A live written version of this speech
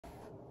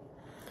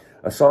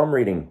A psalm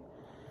reading.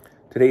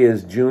 Today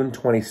is June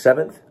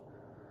 27th.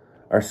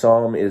 Our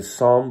psalm is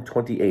Psalm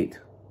 28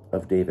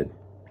 of David.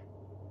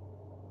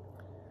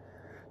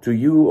 To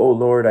you, O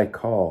Lord, I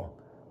call,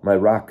 my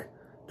rock,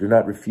 do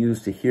not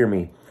refuse to hear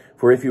me.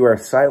 For if you are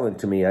silent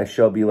to me, I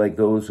shall be like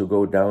those who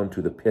go down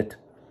to the pit.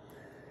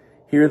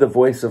 Hear the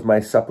voice of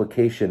my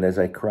supplication as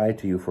I cry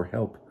to you for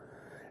help,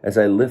 as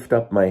I lift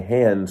up my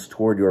hands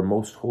toward your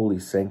most holy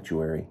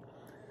sanctuary.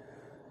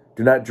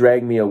 Do not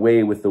drag me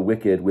away with the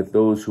wicked, with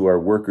those who are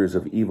workers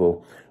of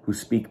evil, who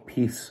speak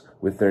peace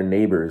with their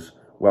neighbors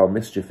while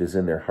mischief is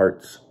in their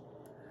hearts.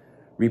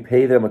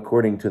 Repay them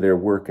according to their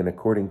work and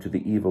according to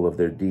the evil of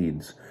their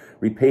deeds.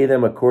 Repay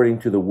them according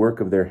to the work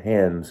of their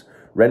hands.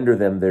 Render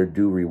them their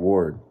due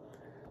reward,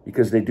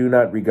 because they do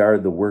not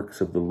regard the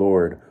works of the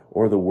Lord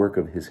or the work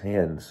of his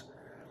hands.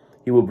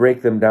 He will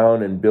break them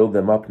down and build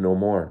them up no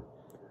more.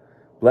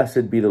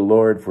 Blessed be the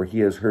Lord, for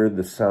he has heard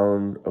the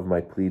sound of my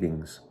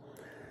pleadings.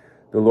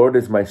 The Lord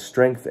is my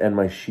strength and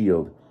my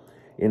shield.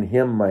 In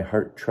him my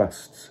heart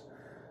trusts.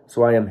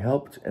 So I am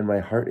helped and my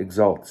heart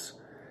exalts,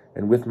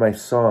 and with my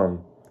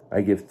song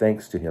I give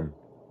thanks to him.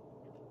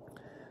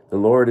 The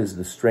Lord is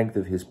the strength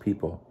of his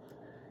people.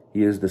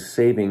 He is the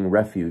saving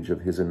refuge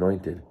of his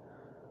anointed.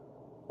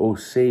 O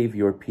save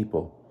your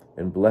people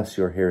and bless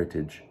your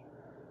heritage.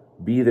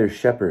 Be their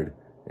shepherd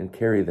and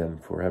carry them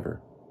forever.